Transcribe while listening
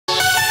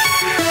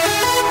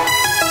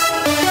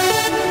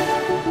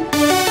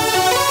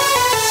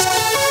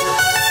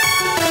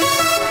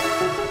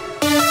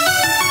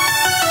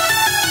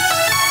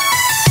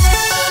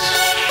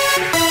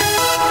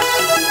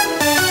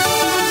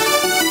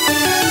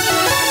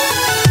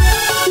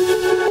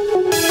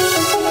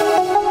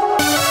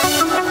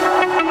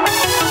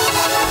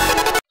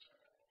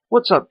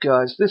What's up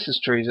guys, this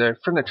is Treez0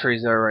 from the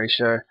Treez0 Race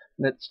Show,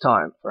 and it's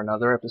time for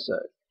another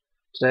episode.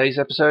 Today's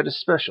episode is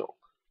special.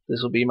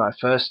 This will be my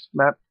first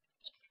map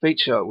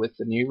feature with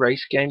the new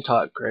race game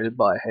type created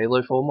by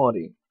Halo 4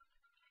 modding.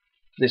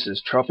 This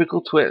is Tropical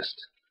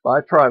Twist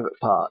by Private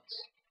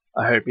Parts.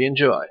 I hope you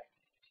enjoy.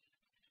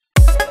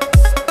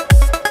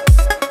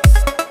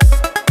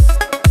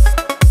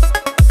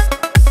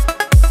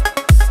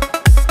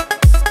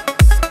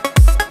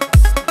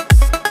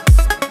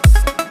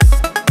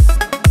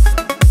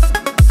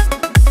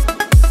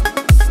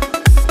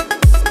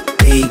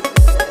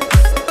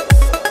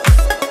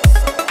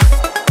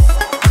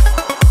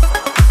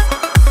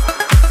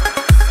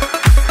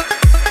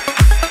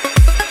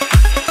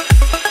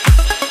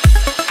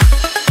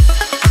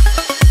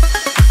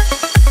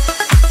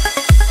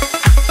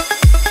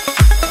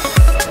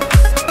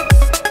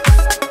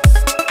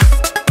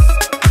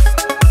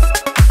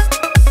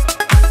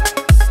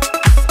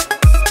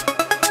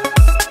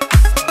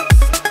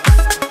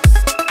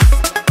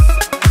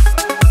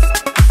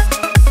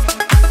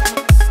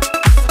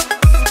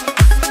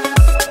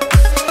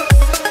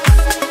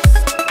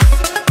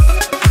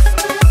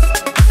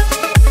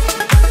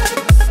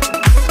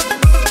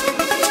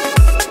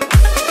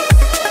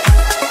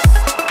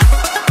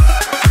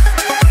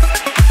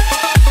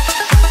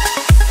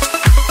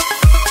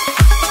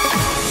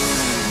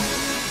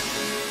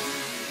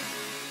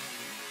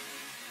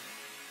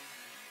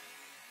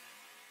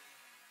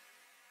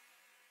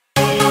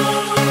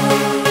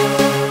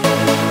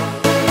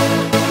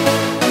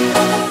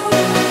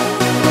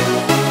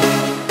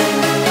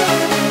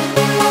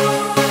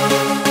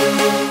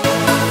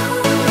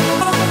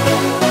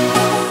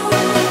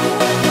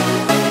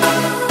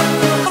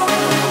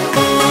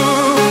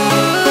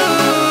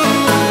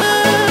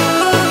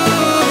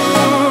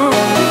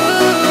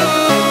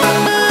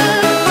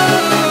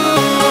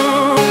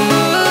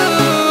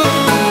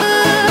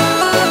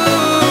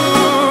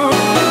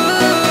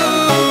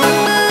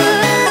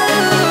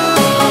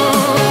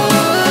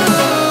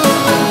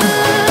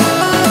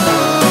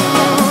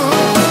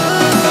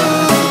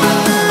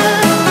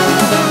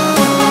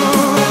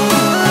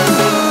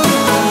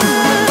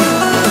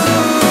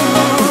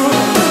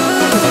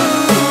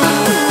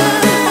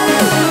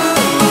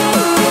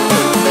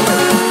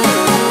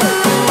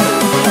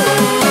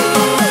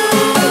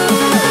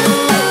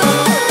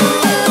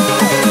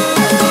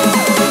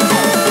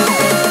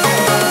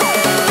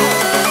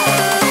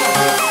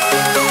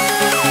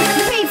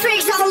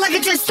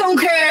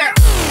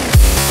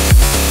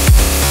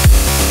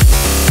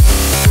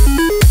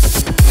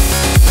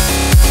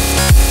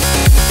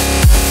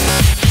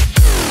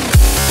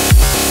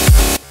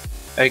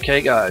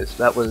 Okay guys,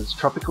 that was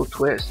Tropical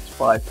Twist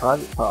by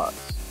Private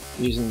Parts,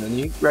 using the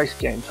new race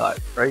game type,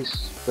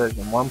 Race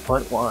version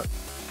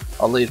 1.1.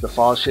 I'll leave the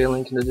file share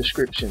link in the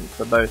description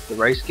for both the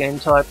race game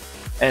type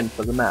and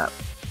for the map.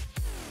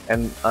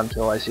 And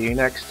until I see you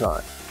next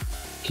time,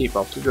 keep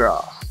off the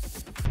grass.